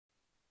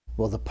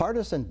Will the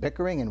partisan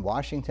bickering in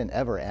Washington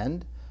ever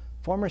end?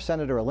 Former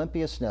Senator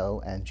Olympia Snowe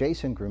and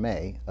Jason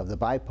Grumet of the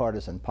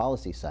Bipartisan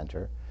Policy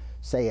Center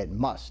say it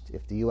must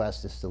if the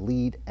U.S. is to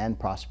lead and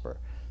prosper.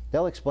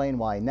 They'll explain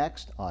why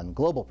next on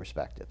Global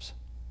Perspectives.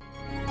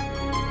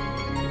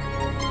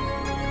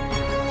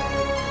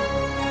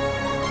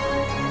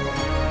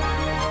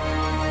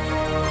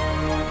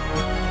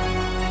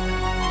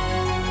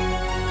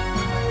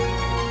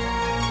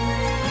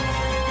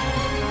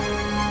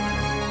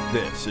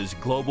 This is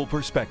Global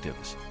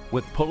Perspectives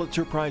with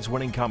Pulitzer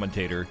Prize-winning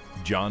commentator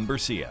John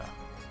Bersia.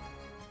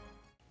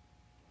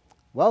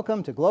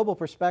 Welcome to Global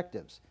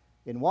Perspectives.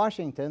 In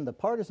Washington, the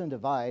partisan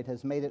divide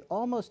has made it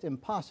almost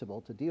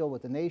impossible to deal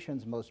with the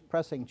nation's most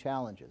pressing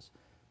challenges.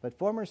 But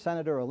former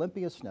Senator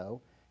Olympia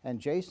Snowe and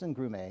Jason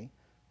Grumet,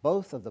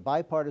 both of the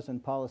Bipartisan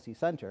Policy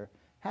Center,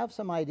 have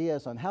some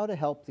ideas on how to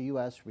help the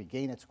U.S.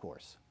 regain its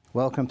course.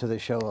 Welcome to the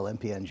show,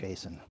 Olympia and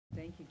Jason.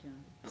 Thank you, John.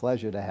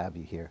 Pleasure to have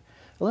you here.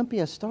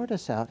 Olympia, start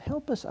us out.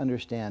 Help us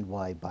understand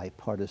why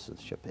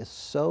bipartisanship is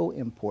so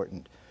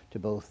important to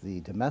both the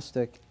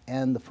domestic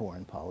and the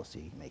foreign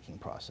policy making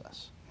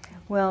process.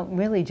 Well,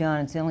 really,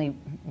 John, it's the only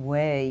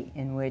way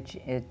in which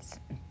it's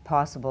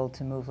possible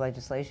to move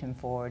legislation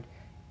forward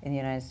in the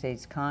United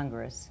States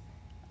Congress,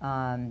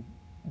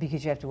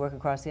 because you have to work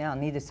across the aisle.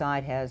 Neither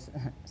side has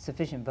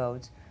sufficient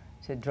votes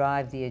to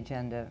drive the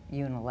agenda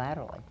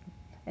unilaterally.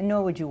 And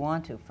nor would you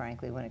want to,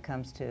 frankly, when it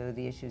comes to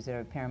the issues that are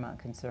of paramount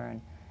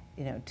concern,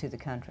 to the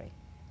country.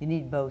 You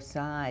need both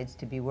sides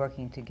to be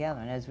working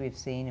together. And as we've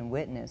seen and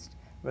witnessed,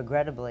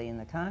 regrettably, in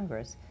the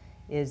Congress,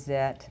 is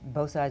that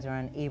both sides are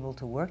unable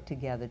to work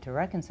together to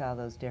reconcile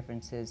those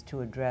differences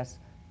to address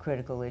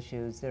critical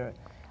issues that are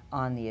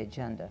on the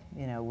agenda.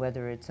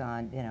 Whether it's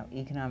on,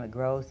 economic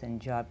growth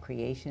and job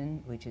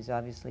creation, which is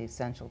obviously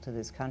essential to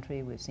this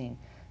country. We've seen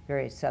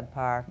very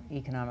subpar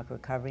economic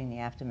recovery in the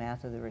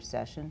aftermath of the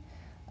recession.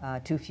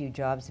 Too few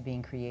jobs are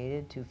being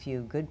created, too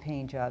few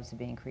good-paying jobs are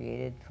being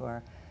created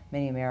for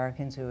many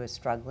Americans who are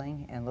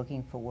struggling and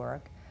looking for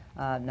work.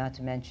 Not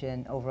to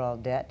mention overall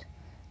debt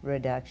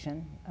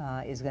reduction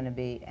is going to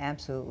be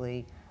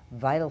absolutely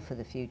vital for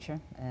the future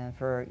and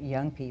for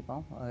young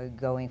people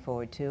going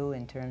forward too,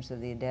 in terms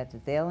of the debt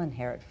that they'll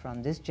inherit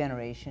from this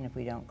generation if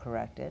we don't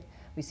correct it.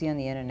 We see on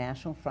the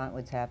international front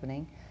what's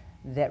happening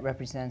that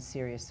represents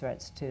serious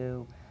threats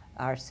to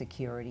our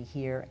security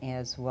here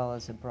as well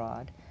as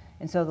abroad.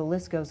 And so the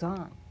list goes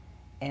on.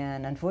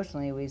 And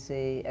unfortunately, we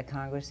see a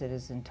Congress that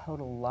is in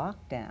total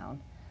lockdown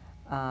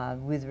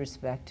with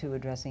respect to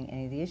addressing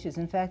any of the issues.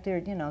 In fact,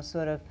 they're,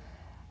 sort of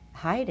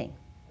hiding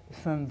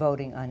from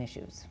voting on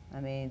issues. I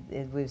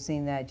mean, we've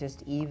seen that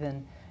just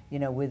even,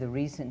 with the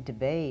recent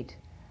debate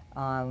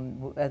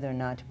on whether or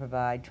not to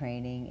provide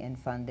training and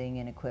funding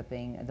and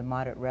equipping the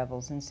moderate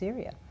rebels in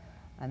Syria.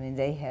 I mean,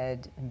 they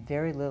had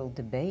very little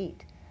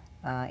debate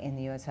in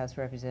the U.S. House of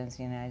Representatives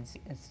and the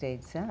United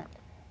States Senate.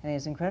 I mean,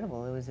 it's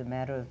incredible. It was a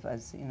matter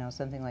of,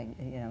 something like,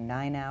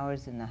 9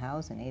 hours in the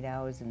House and 8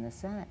 hours in the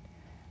Senate.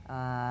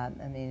 I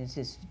mean, it's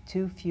just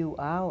too few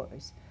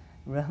hours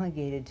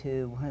relegated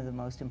to one of the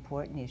most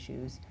important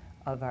issues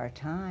of our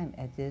time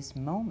at this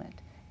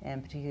moment,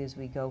 and particularly as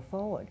we go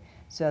forward.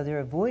 So they're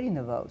avoiding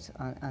the votes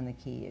on the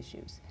key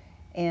issues.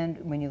 And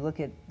when you look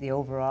at the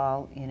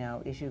overall,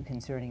 issue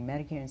concerning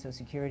Medicare and Social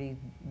Security,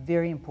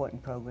 very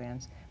important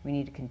programs. We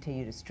need to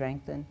continue to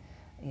strengthen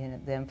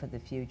them for the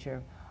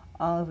future,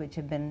 all of which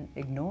have been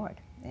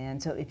ignored.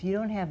 And so if you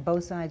don't have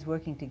both sides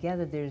working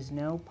together, there's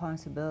no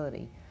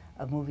possibility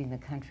of moving the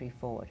country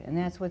forward. And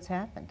that's what's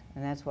happened.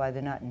 And that's why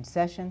they're not in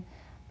session,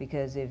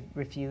 because they've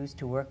refused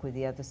to work with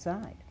the other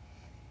side.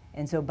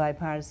 And so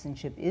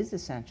bipartisanship is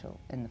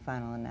essential in the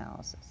final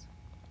analysis.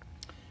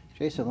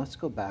 Jason, let's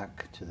go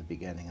back to the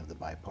beginning of the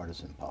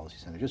Bipartisan Policy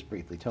Center. Just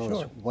briefly, tell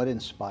Sure. us what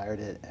inspired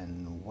it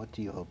and what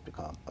do you hope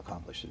to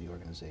accomplish to the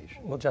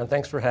organization? Well, John,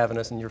 thanks for having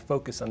us, and your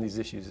focus on these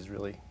issues is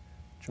really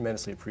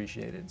tremendously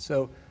appreciated.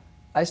 So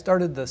I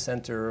started the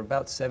center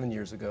about 7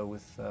 years ago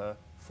with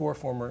 4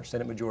 former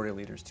Senate Majority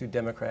Leaders, 2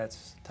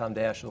 Democrats, Tom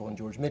Daschle and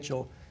George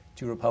Mitchell,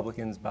 2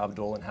 Republicans, Bob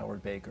Dole and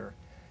Howard Baker.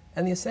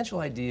 And the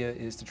essential idea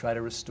is to try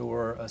to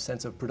restore a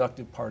sense of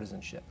productive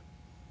partisanship.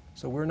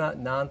 So we're not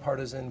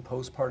nonpartisan,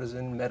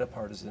 post-partisan,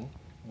 meta-partisan.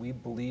 We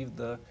believe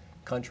the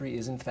country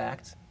is in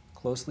fact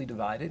closely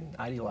divided,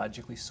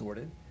 ideologically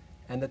sorted,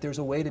 and that there's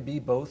a way to be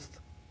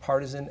both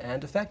partisan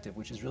and effective,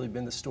 which has really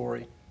been the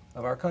story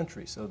of our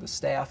country. So the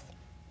staff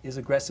is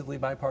aggressively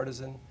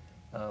bipartisan.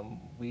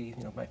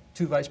 My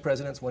 2 vice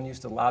presidents, one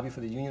used to lobby for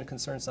the Union of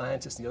Concerned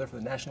Scientists, the other for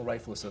the National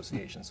Rifle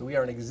Association. So we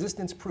are an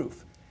existence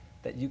proof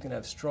that you can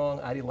have strong,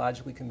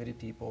 ideologically committed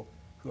people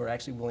who are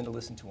actually willing to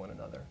listen to one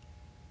another.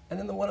 And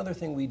then the one other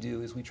thing we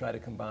do is we try to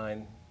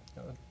combine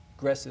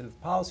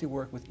aggressive policy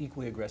work with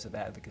equally aggressive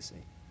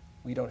advocacy.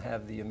 We don't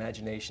have the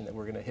imagination that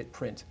we're going to hit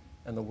print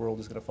and the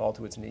world is going to fall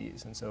to its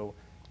knees. And so,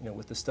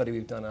 with the study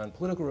we've done on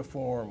political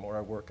reform or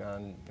our work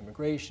on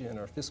immigration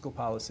or fiscal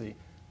policy,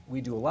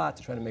 we do a lot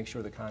to try to make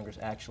sure that Congress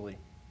actually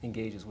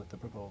engages with the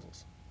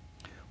proposals.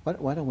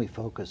 Why don't we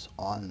focus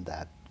on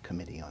that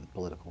committee on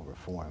political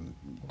reform?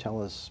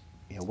 Tell us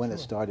when it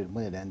started,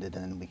 when it ended,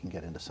 and then we can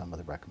get into some of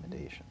the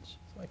recommendations.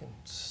 So I can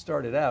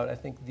start it out. I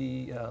think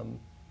the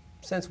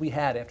sense we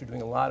had after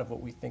doing a lot of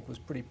what we think was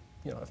pretty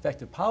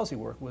effective policy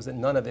work was that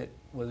none of it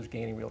was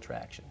gaining real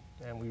traction.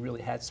 And we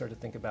really had started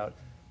to think about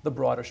the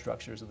broader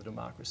structures of the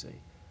democracy.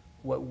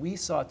 What we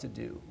sought to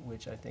do,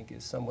 which I think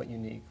is somewhat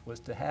unique, was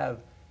to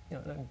have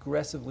an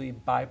aggressively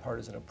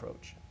bipartisan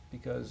approach.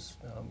 Because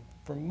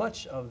for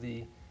much of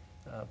the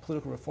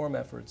political reform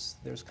efforts,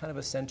 there's kind of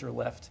a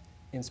center-left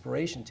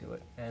inspiration to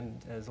it.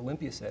 And as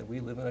Olympia said, we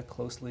live in a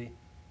closely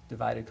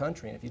divided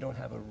country. And if you don't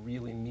have a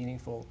really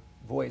meaningful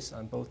voice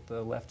on both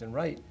the left and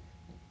right,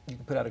 you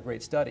can put out a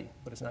great study,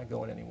 but it's not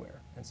going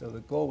anywhere. And so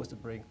the goal was to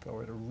bring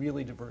forward a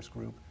really diverse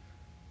group,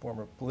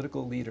 former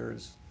political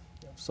leaders,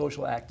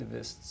 social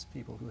activists,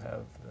 people who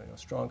have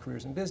strong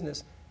careers in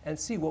business, and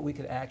see what we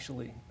could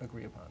actually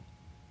agree upon.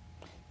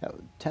 Now,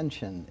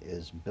 tension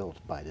is built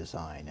by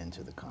design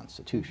into the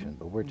Constitution,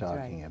 but we're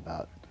talking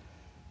about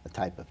a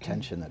type of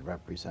tension that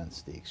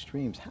represents the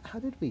extremes. How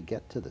did we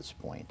get to this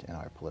point in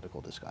our political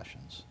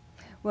discussions?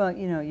 Well,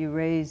 you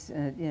raise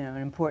an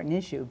important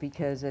issue,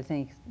 because I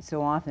think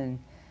so often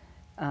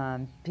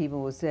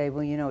people will say,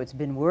 well, it's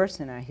been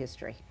worse in our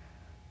history.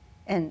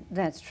 And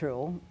that's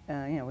true.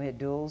 We had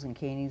duels and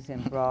canings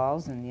and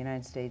brawls in the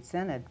United States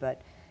Senate,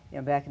 but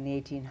back in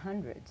the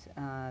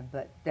 1800s.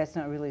 But that's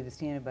not really the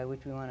standard by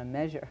which we want to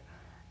measure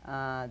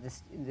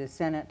the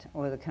Senate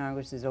or the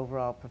Congress's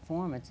overall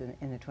performance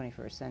in the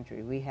 21st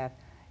century. We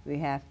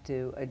have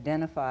to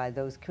identify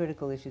those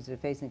critical issues that are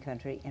facing the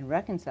country and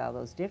reconcile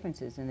those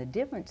differences. And the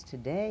difference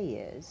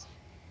today is,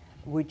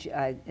 which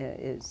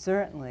is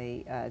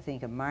certainly, I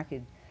think, a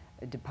marked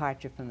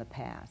departure from the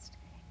past,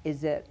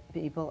 is that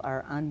people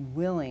are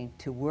unwilling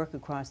to work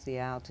across the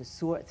aisle to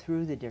sort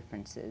through the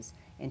differences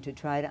and to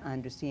try to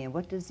understand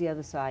what does the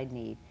other side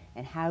need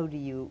and how do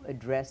you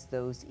address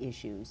those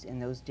issues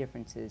and those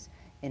differences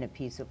in a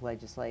piece of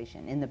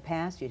legislation. In the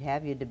past, you'd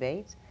have your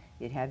debates,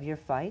 you'd have your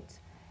fights,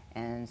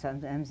 and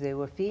sometimes they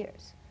were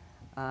fierce.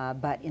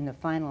 But in the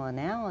final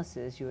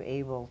analysis, you're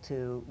able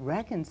to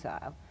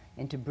reconcile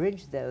and to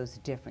bridge those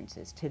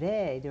differences.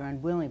 Today, they're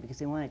unwilling because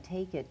they want to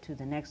take it to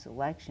the next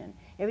election.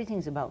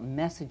 Everything's about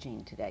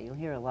messaging today. You'll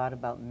hear a lot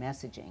about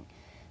messaging.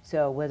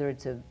 So whether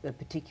it's a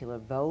particular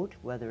vote,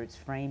 whether it's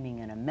framing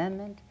an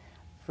amendment,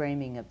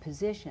 framing a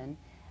position,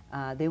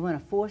 they want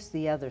to force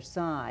the other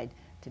side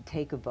to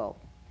take a vote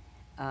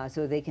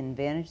so they can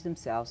advantage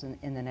themselves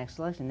in the next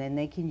election. Then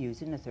they can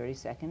use it in a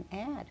 30-second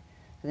ad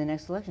for the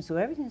next election. So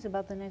everything's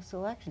about the next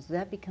election. So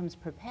that becomes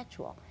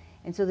perpetual.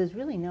 And so there's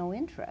really no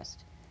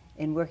interest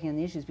in working on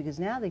the issues, because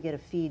now they get to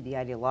feed the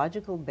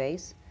ideological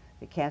base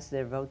that casts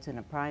their votes in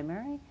a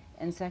primary,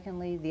 and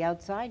secondly, the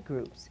outside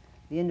groups,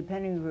 the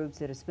independent groups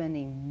that are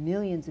spending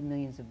millions and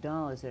millions of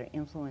dollars that are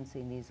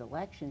influencing these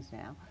elections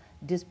now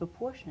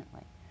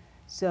disproportionately.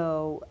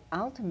 So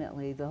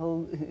ultimately, the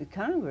whole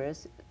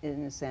Congress,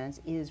 in a sense,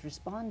 is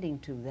responding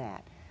to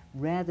that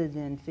rather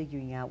than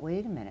figuring out,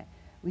 wait a minute,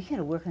 we got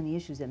to work on the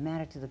issues that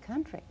matter to the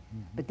country.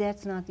 But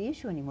that's not the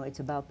issue anymore. It's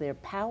about their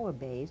power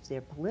base,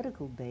 their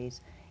political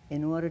base,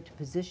 in order to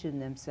position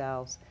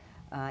themselves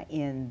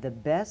in the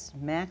best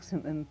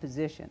maximum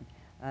position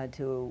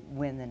to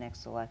win the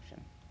next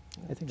election.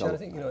 John, I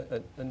think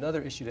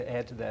another issue to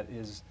add to that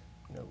is,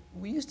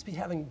 we used to be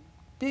having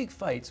big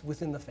fights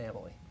within the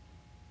family,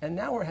 and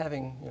now we're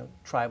having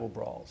tribal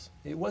brawls.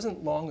 It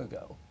wasn't long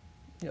ago.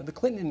 The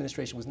Clinton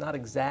administration was not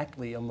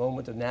exactly a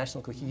moment of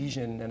national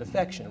cohesion and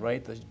affection,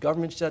 right? The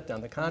government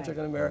shutdown, the contract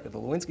on America, the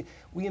Lewinsky.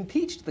 We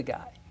impeached the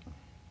guy.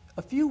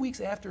 A few weeks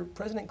after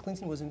President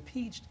Clinton was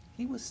impeached,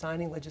 he was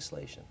signing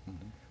legislation,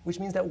 which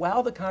means that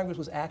while the Congress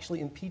was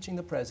actually impeaching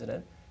the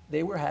president,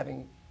 they were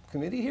having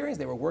committee hearings,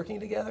 they were working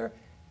together,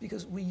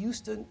 because we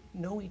used to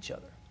know each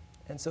other.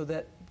 And so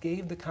that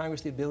gave the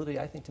Congress the ability,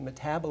 I think, to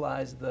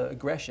metabolize the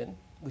aggression,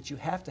 which you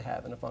have to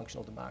have in a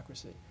functional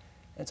democracy.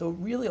 And so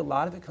really a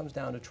lot of it comes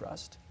down to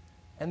trust.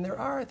 And there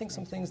are, I think,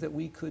 some things that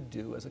we could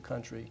do as a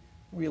country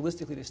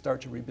realistically to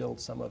start to rebuild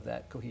some of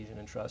that cohesion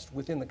and trust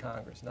within the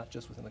Congress, not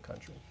just within the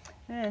country.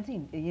 And I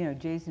think,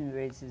 Jason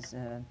raises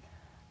an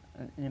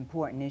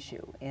important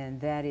issue, and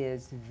that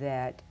is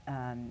that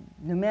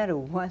no matter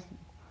what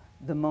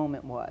the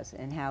moment was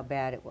and how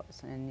bad it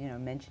was,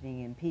 and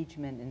mentioning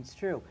impeachment, and it's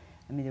true.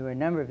 I mean, there were a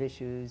number of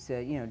issues,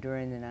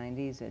 during the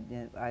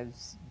 90s. I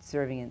was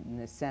serving in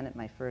the Senate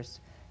my first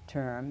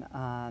term.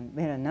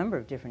 We had a number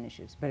of different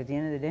issues, but at the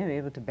end of the day, we were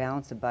able to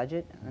balance the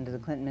budget under the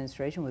Clinton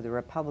administration with a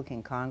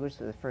Republican Congress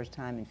for the first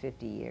time in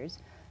 50 years.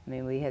 I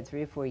mean, we had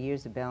 3 or 4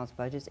 years of balanced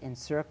budgets and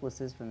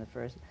surpluses from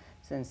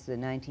since the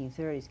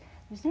 1930s.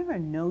 There's never a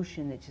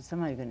notion that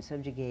somebody's going to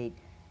subjugate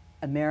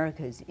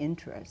America's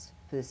interests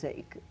for the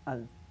sake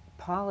of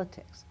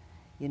politics,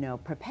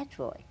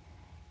 perpetually.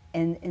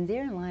 And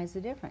therein lies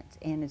the difference.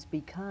 And it's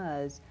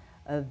because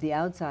of the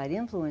outside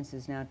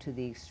influences now to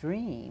the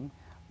extreme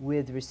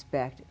with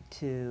respect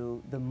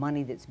to the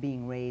money that's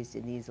being raised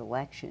in these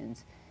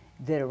elections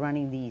that are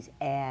running these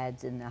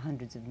ads in the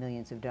hundreds of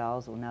millions of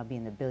dollars, will now be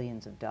in the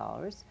billions of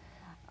dollars,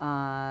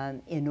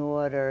 in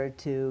order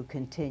to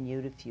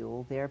continue to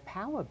fuel their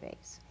power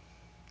base.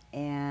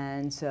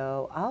 And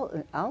so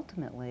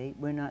ultimately,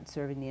 we're not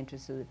serving the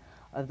interests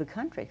of the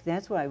country.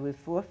 That's why we've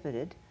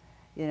forfeited,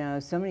 you know,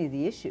 so many of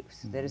the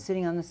issues that are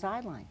sitting on the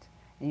sidelines.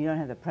 And you don't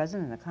have the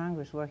President and the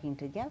Congress working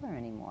together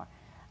anymore.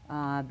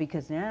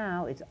 Because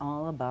now it's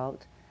all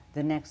about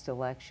the next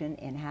election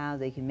and how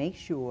they can make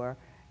sure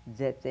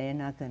that they're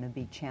not going to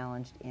be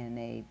challenged in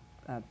a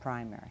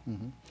primary.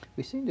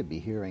 We seem to be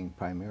hearing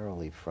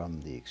primarily from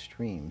the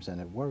extremes,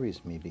 and it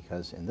worries me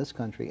because in this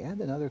country,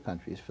 and in other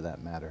countries for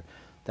that matter,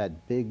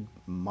 that big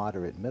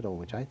moderate middle,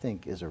 which I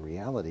think is a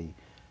reality,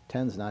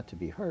 tends not to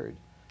be heard.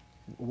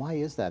 Why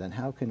is that, and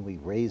how can we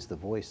raise the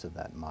voice of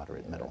that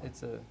moderate middle?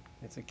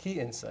 It's a key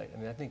insight. I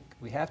mean, I think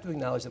we have to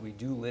acknowledge that we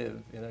do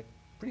live in a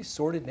pretty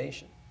sordid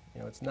nation.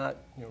 You know, it's not,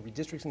 you know,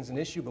 redistricting is an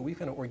issue, but we've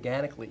kind of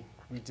organically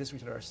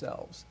redistricted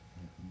ourselves.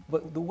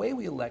 But the way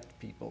we elect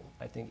people,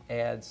 I think,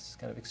 adds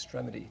kind of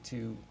extremity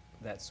to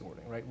that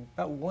sorting, right?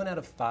 About 1 out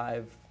of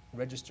 5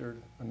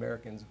 registered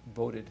Americans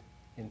voted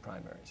in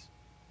primaries.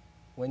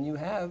 When you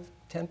have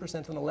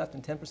 10% on the left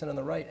and 10% on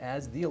the right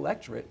as the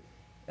electorate,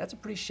 that's a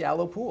pretty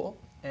shallow pool,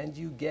 and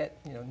you get,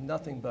 you know,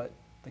 nothing but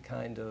the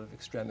kind of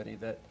extremity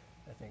that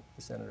I think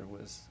the senator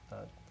was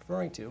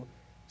referring to.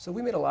 So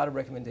we made a lot of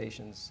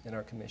recommendations in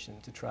our commission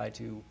to try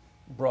to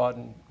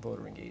broaden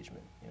voter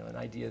engagement. You know, an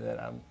idea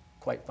that I'm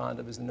quite fond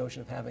of is the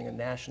notion of having a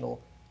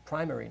national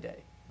primary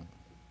day.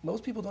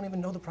 Most people don't even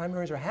know the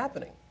primaries are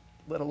happening,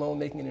 let alone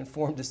making an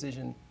informed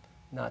decision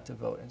not to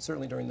vote. And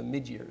certainly during the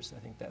mid-years, I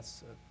think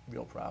that's a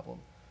real problem.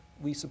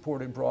 We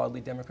supported broadly,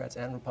 Democrats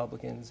and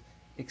Republicans,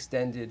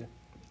 extended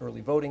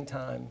early voting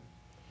time,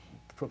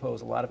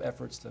 proposed a lot of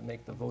efforts to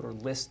make the voter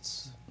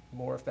lists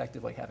more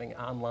effective, like having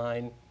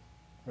online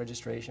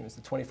registration. It's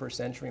the 21st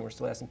century, and we're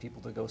still asking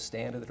people to go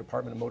stand at the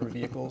Department of Motor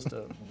Vehicles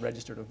to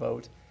register to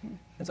vote.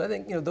 And so I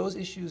think, you know, those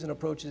issues and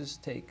approaches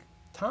take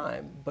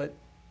time, but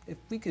if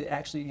we could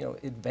actually, you know,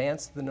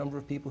 advance the number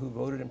of people who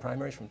voted in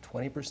primaries from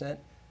 20%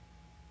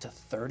 to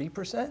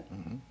 30%,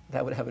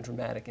 that would have a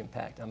dramatic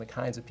impact on the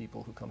kinds of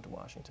people who come to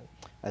Washington.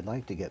 I'd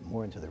like to get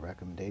more into the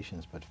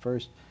recommendations, but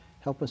first,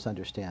 help us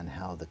understand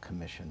how the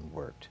commission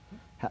worked.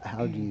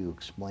 How do you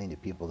explain to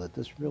people that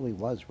this really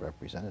was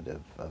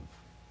representative of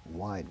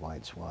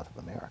wide swath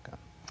of America?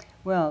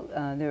 Well,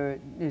 there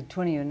were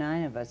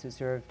 29 of us who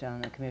served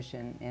on the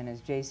commission, and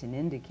as Jason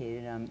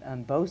indicated,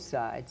 on both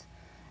sides,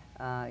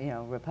 you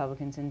know,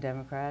 Republicans and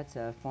Democrats,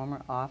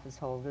 former office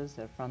holders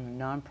from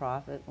the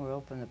nonprofit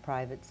world, from the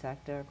private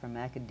sector, from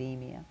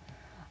academia,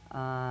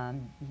 a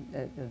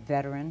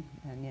veteran,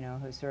 and, you know,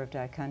 who served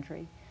our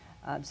country.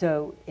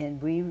 And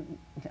we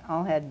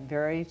all had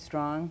very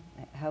strong,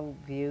 held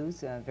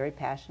views, very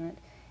passionate,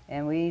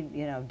 and we,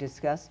 you know,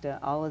 discussed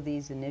all of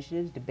these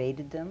initiatives,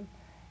 debated them,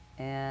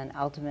 and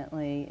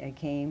ultimately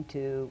came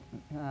to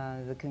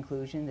the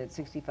conclusion that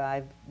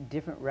 65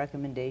 different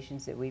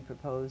recommendations that we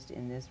proposed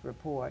in this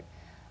report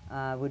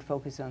would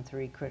focus on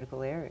 3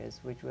 critical areas,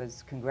 which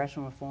was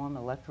congressional reform,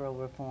 electoral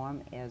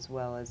reform, as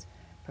well as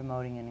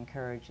promoting and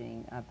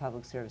encouraging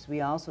public service.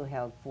 We also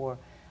held 4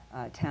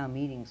 town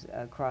meetings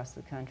across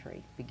the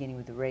country, beginning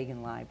with the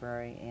Reagan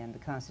Library and the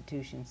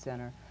Constitution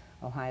Center,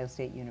 Ohio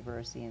State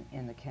University,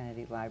 and the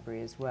Kennedy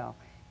Library as well,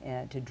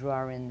 to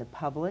draw in the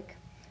public,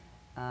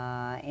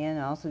 and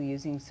also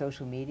using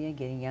social media,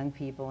 getting young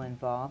people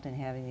involved and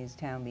having these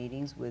town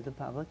meetings with the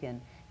public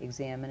and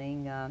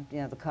examining you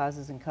know, the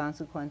causes and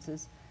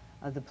consequences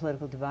of the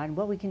political divide and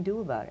what we can do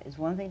about it. It's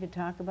one thing to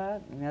talk about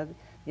it, and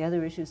the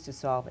other issue is to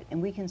solve it,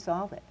 and we can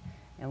solve it.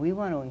 And we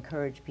want to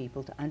encourage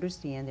people to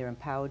understand they're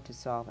empowered to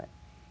solve it,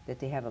 that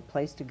they have a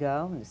place to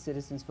go, and the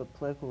Citizens for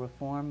Political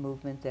Reform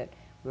movement that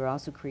we're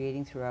also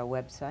creating through our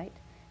website.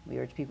 We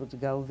urge people to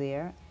go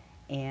there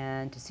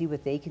and to see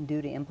what they can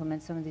do to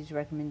implement some of these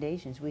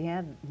recommendations. We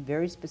have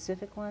very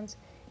specific ones,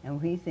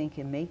 and we think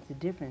can make the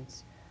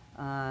difference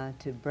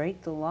to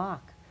break the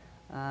lock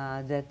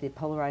that the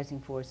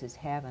polarizing forces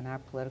have in our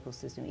political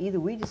system.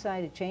 Either we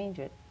decide to change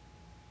it,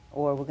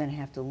 or we're going to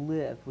have to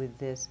live with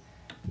this,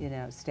 you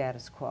know,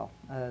 status quo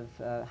of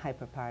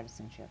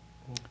hyperpartisanship.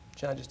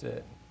 John, just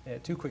to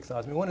add 2 quick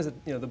thoughts. I mean, one is that,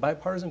 you know, the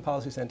Bipartisan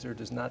Policy Center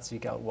does not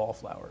seek out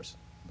wallflowers.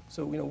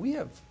 So, you know, we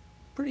have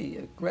pretty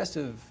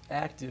aggressive,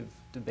 active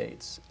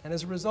debates, and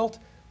as a result,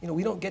 you know,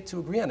 we don't get to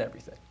agree on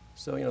everything.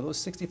 So, you know, those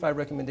 65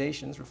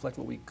 recommendations reflect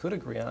what we could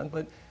agree on,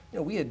 but, you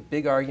know, we had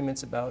big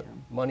arguments about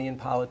money in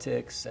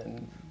politics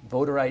and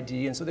voter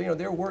ID, and so there, you know,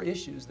 there were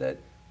issues that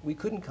we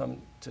couldn't come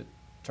to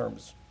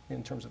terms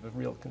in terms of a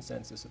real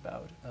consensus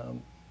about.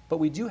 But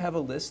we do have a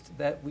list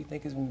that we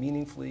think is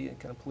meaningfully and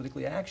kind of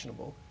politically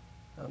actionable.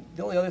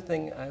 The only other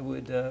thing I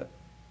would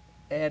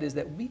add is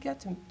that we get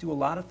to do a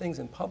lot of things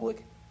in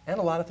public and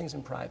a lot of things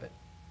in private.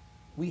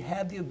 We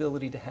had the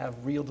ability to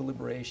have real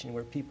deliberation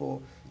where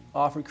people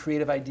offered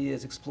creative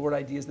ideas, explored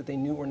ideas that they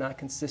knew were not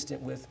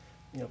consistent with,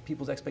 you know,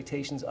 people's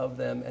expectations of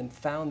them, and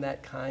found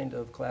that kind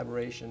of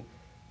collaboration.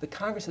 The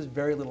Congress has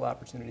very little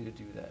opportunity to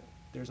do that.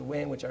 There's a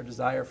way in which our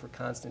desire for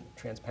constant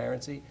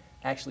transparency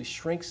actually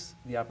shrinks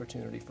the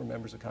opportunity for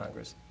members of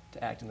Congress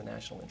to act in the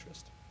national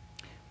interest.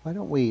 Why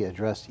don't we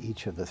address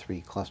each of the three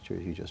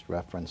clusters you just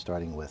referenced,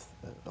 starting with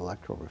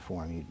electoral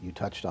reform? You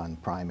touched on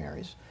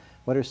primaries.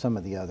 What are some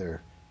of the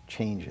other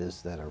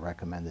changes that are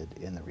recommended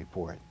in the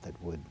report that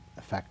would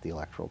affect the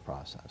electoral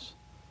process?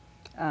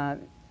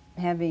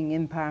 Having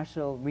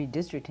impartial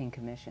redistricting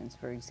commissions,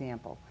 for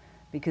example.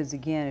 Because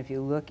again, if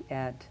you look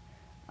at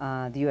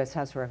the U.S.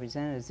 House of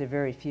Representatives, there are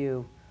very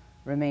few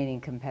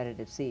remaining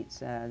competitive seats.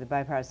 The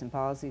Bipartisan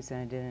Policy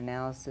Center did an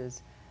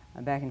analysis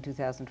back in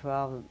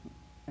 2012,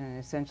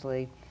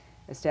 essentially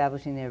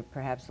establishing there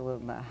perhaps a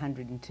little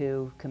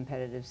 102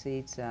 competitive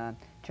seats.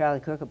 Charlie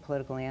Cook, a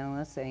political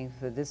analyst, saying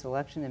for this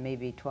election there may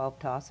be 12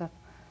 toss-up.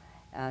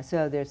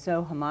 So they're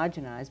so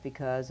homogenized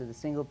because of the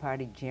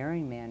single-party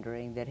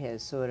gerrymandering that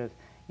has sort of,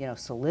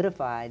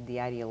 solidified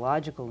the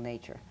ideological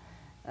nature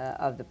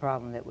of the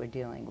problem that we're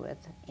dealing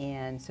with.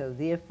 And so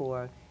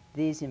therefore,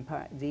 these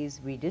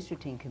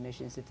redistricting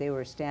commissions, if they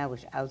were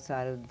established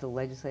outside of the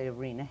legislative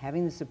arena,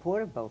 having the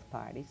support of both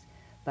parties,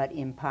 but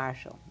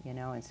impartial,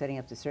 and setting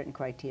up the certain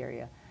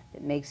criteria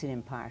that makes it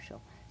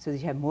impartial, so that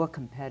you have more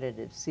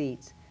competitive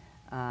seats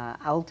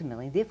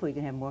ultimately. Therefore, you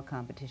can have more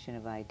competition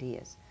of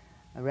ideas,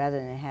 rather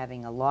than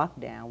having a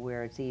lockdown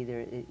where it's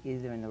either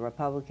in the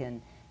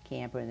Republican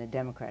camp or in the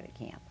Democratic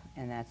camp.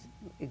 And that's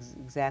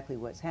exactly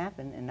what's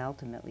happened, and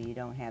ultimately you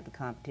don't have the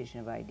competition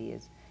of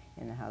ideas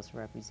in the House of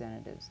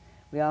Representatives.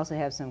 We also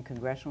have some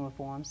congressional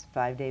reforms,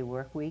 5-day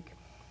work week,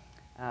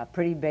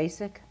 pretty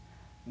basic,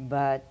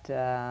 but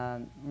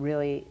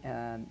really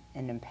an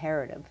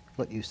imperative.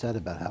 What you said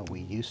about how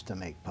we used to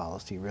make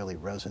policy really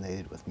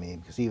resonated with me,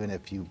 because even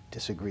if you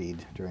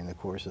disagreed during the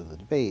course of the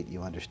debate,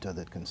 you understood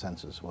that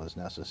consensus was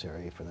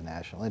necessary for the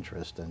national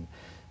interest, and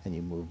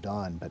you moved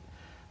on. But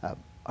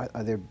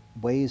are there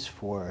ways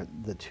for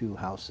the two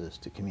houses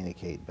to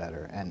communicate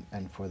better,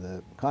 and for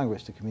the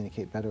Congress to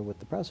communicate better with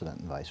the president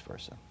and vice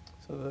versa?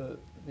 So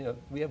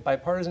we have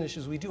bipartisan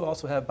issues. We do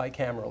also have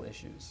bicameral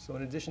issues. So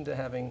in addition to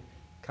having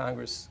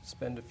Congress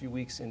spend a few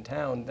weeks in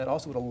town, that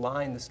also would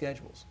align the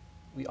schedules.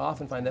 We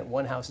often find that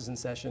one house is in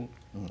session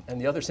and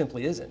the other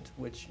simply isn't,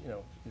 which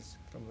is,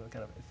 from a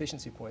kind of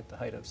efficiency point, the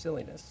height of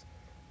silliness.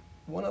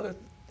 One other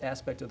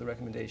aspect of the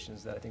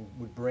recommendations that I think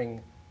would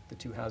bring the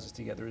two houses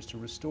together is to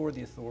restore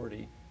the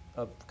authority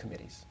of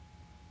committees.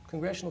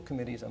 Congressional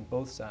committees on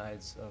both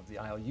sides of the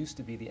aisle used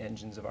to be the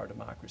engines of our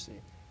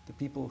democracy. The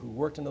people who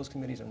worked in those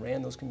committees and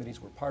ran those committees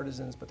were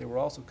partisans, but they were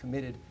also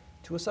committed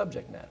to a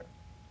subject matter.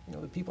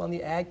 The people on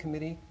the Ag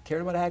Committee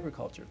cared about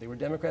agriculture. They were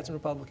Democrats and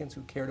Republicans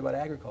who cared about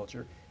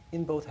agriculture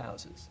in both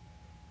houses.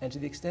 And to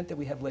the extent that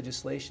we have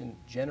legislation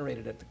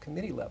generated at the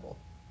committee level,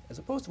 as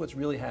opposed to what's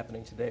really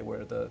happening today,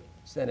 where the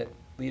Senate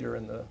leader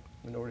and the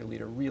minority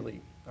leader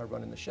really are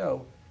running the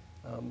show,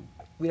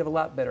 we have a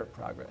lot better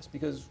progress.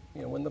 Because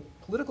when the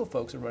political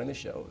folks are running the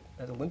show,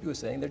 as Olympia was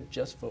saying, they're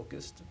just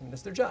focused, and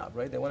that's their job,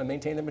 right? They want to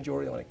maintain their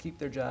majority, they want to keep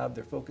their job,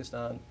 they're focused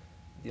on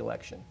the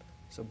election.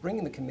 So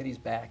bringing the committees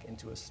back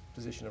into a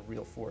position of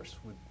real force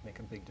would make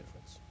a big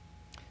difference.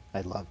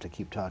 I'd love to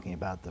keep talking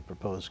about the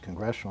proposed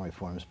congressional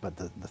reforms, but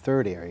the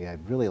third area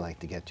I'd really like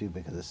to get to,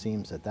 because it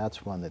seems that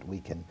that's one that we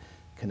can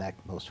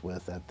connect most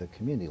with at the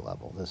community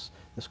level, this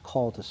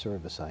call to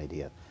service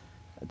idea.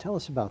 Tell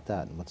us about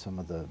that and what some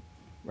of the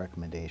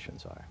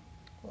recommendations are.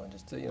 Well,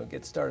 just to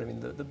get started, I mean,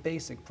 the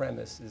basic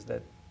premise is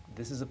that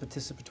this is a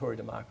participatory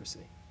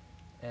democracy.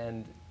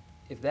 And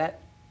if that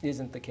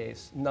isn't the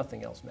case,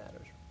 nothing else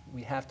matters.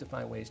 We have to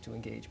find ways to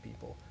engage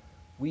people.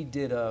 We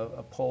did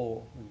a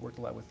poll, we worked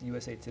a lot with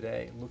USA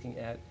Today, looking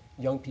at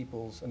young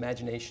people's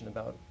imagination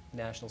about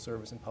national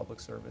service and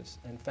public service,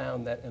 and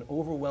found that an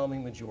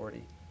overwhelming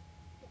majority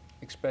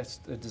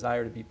expressed a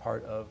desire to be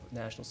part of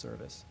national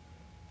service.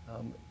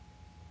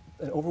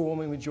 An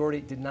overwhelming majority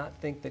did not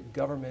think that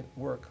government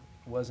work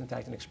was in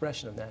fact an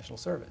expression of national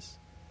service.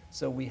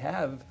 So we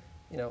have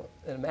an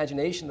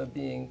imagination of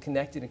being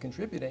connected and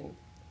contributing,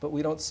 but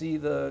we don't see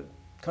the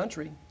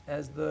country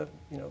as the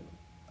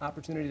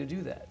opportunity to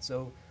do that.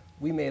 So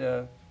we made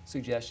a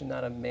suggestion,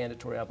 not a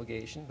mandatory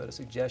obligation, but a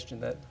suggestion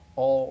that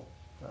all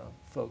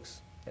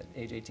folks at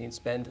age 18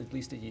 spend at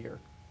least a year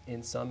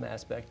in some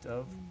aspect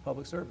of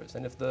public service.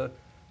 And if the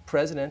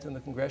president and the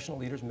congressional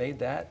leaders made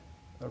that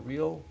a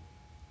real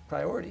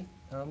priority,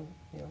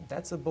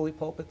 that's a bully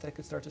pulpit that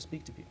could start to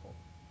speak to people.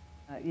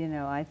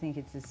 I think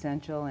it's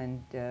essential,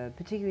 and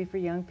particularly for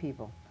young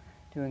people,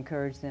 to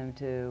encourage them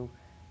to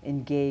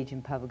engage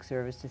in public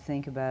service, to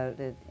think about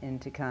it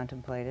and to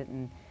contemplate it.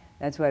 And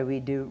that's why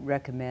we do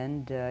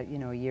recommend, a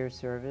year's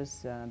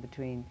service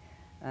between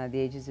the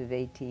ages of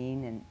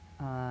 18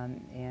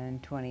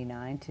 and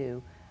 29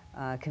 to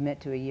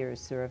commit to a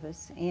year's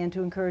service, and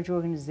to encourage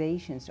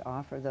organizations to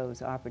offer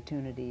those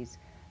opportunities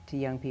to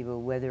young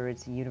people, whether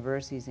it's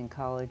universities and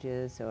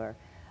colleges or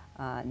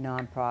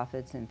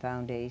nonprofits and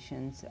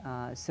foundations,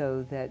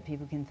 so that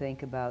people can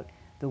think about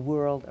the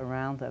world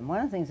around them. One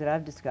of the things that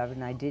I've discovered,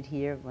 and I did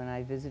here when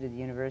I visited the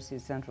University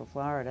of Central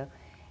Florida,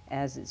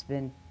 as it's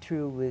been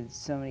true with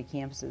so many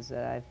campuses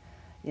that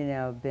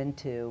I've been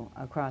to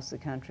across the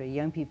country,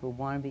 young people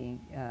want to be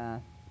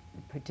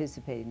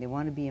participating. They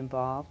want to be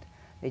involved.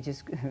 They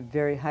just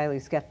very highly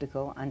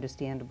skeptical,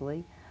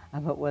 understandably,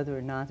 about whether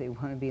or not they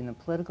want to be in the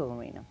political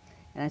arena.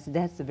 And I said,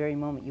 that's the very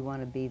moment you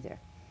want to be there,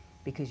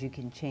 because you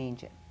can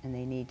change it, and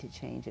they need to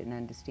change it and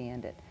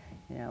understand it.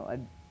 You know,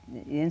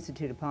 the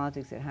Institute of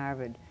Politics at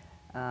Harvard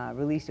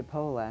released a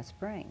poll last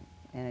spring,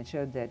 and it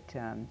showed that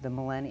the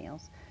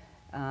millennials'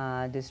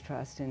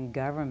 distrust in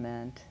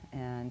government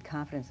and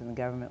confidence in the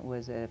government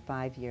was at a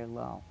 5-year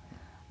low.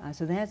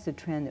 So that's the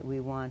trend that we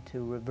want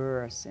to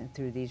reverse and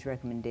through these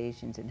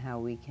recommendations and how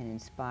we can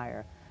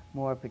inspire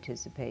more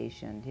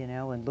participation, you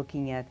know, and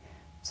looking at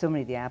so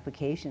many of the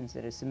applications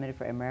that are submitted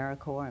for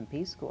AmeriCorps and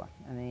Peace Corps.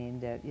 I mean,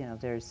 you know,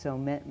 there's so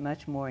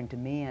much more in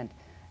demand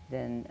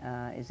than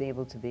is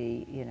able to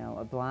be, you know,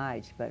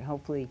 obliged. But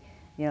hopefully,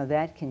 you know,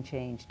 that can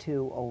change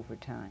too over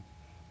time.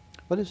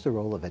 What is the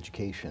role of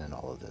education in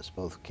all of this,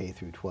 both K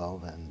through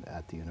 12 and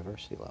at the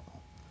university level?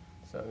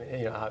 So, I mean,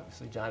 you know,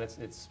 obviously, John,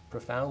 it's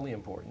profoundly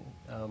important.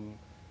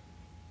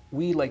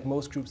 We, like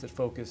most groups that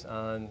focus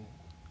on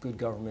good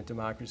government,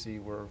 democracy,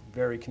 we're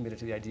very committed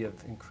to the idea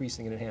of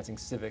increasing and enhancing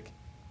civic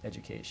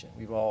education.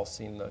 We've all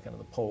seen the kind of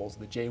the polls,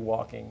 the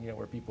jaywalking, you know,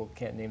 where people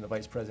can't name the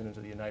Vice President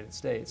of the United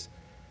States.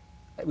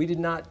 We did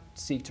not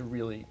seek to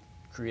really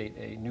create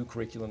a new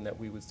curriculum that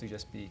we would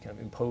suggest be kind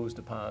of imposed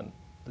upon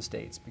the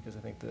states, because I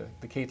think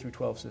the K through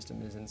 12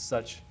 system is in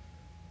such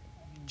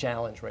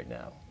challenge right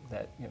now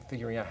that, you know,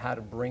 figuring out how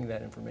to bring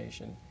that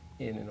information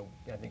in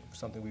I think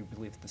something we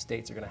believe that the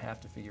states are going to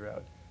have to figure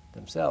out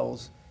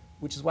themselves,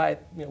 which is why,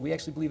 you know, we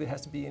actually believe it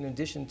has to be in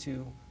addition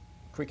to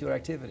curricular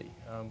activity.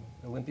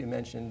 Olympia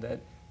mentioned that,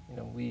 you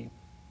know, we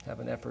have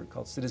an effort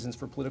called Citizens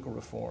for Political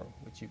Reform,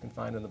 which you can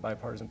find on the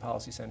Bipartisan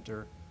Policy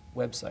Center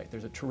website.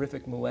 There's a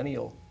terrific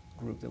millennial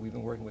group that we've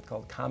been working with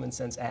called Common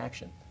Sense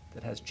Action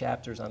that has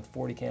chapters on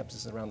 40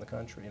 campuses around the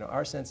country. You know,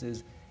 our sense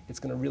is it's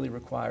going to really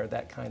require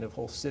that kind of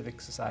whole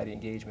civic society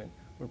engagement.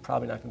 We're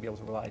probably not going to be able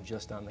to rely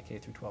just on the K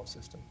through 12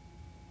 system.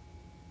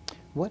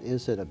 What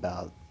is it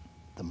about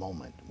the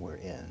moment we're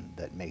in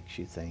that makes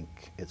you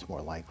think it's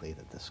more likely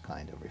that this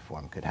kind of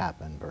reform could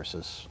happen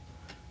versus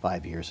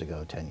 5 years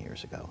ago, 10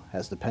 years ago?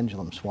 Has the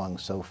pendulum swung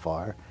so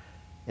far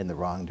in the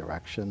wrong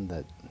direction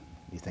that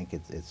you think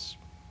it's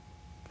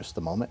just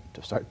the moment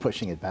to start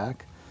pushing it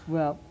back?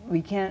 Well,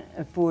 we can't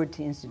afford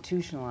to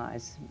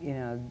institutionalize, you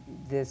know,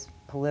 this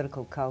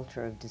political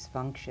culture of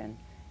dysfunction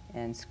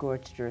and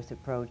scorched earth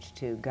approach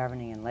to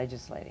governing and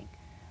legislating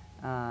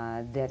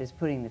that is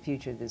putting the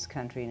future of this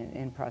country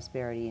in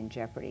prosperity in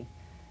jeopardy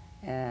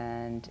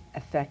and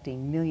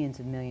affecting millions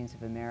and millions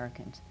of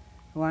Americans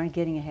who aren't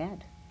getting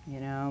ahead, you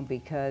know,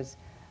 because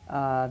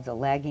of the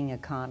lagging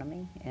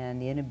economy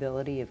and the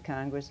inability of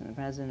Congress and the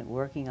President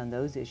working on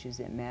those issues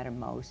that matter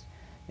most,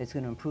 that's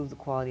going to improve the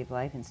quality of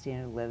life and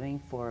standard of living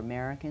for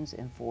Americans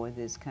and for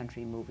this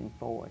country moving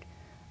forward.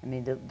 I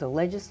mean, the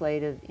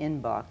legislative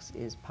inbox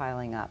is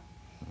piling up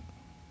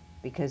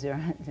because there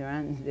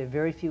are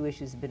very few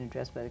issues that have been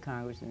addressed by the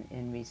Congress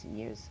in recent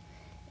years.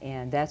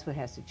 And that's what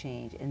has to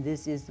change. And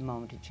this is the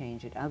moment to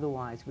change it.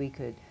 Otherwise, we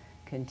could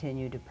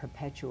continue to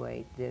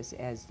perpetuate this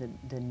as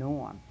the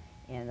norm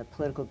and the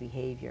political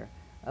behavior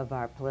of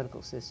our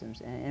political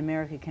systems. And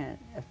America can't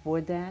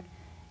afford that,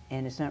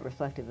 and it's not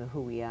reflective of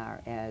who we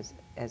are as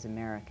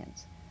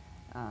Americans.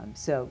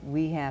 So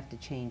we have to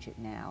change it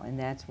now, and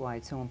that's why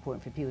it's so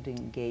important for people to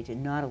engage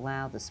and not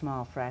allow the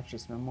small,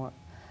 fractious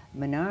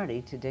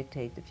minority to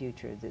dictate the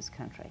future of this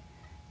country.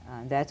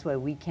 That's why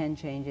we can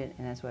change it,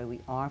 and that's why we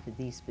offer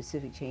these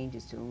specific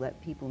changes to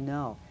let people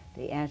know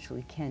they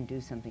actually can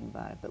do something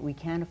about it. But we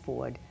can't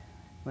afford,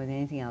 more than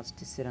anything else,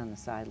 to sit on the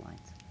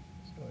sidelines.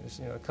 So just,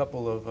 you know, a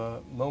couple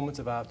of moments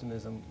of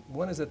optimism.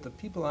 One is that the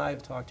people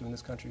I've talked to in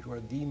this country who are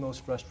the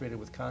most frustrated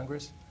with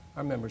Congress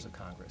are members of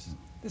Congress.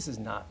 This is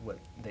not what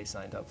they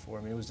signed up for.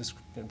 I mean, it was just,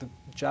 you know, the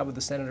job of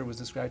the senator was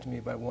described to me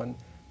by one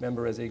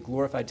member as a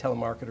glorified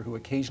telemarketer who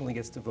occasionally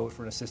gets to vote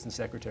for an assistant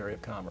secretary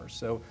of commerce.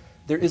 So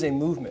there is a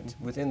movement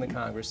within the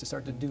Congress to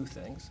start to do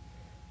things.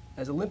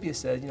 As Olympia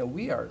said, you know,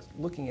 we are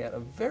looking at a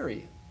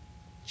very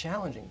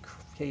challenging,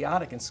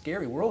 chaotic, and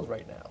scary world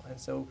right now. And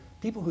so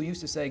people who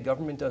used to say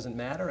government doesn't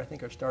matter, I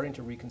think, are starting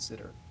to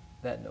reconsider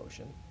that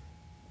notion.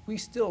 We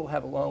still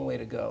have a long way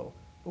to go,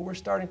 but we're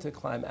starting to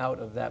climb out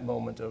of that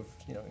moment of,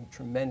 you know,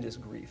 tremendous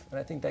grief. And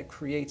I think that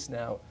creates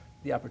now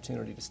the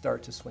opportunity to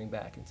start to swing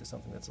back into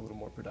something that's a little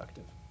more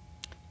productive.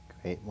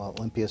 Great. Well,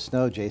 Olympia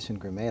Snowe, Jason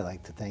Grumet, I'd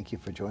like to thank you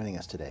for joining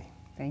us today.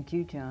 Thank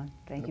you, John.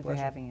 Thank you for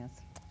having us.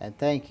 And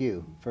thank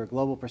you. For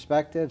Global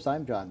Perspectives,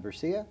 I'm John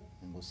Bersia,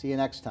 and we'll see you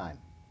next time.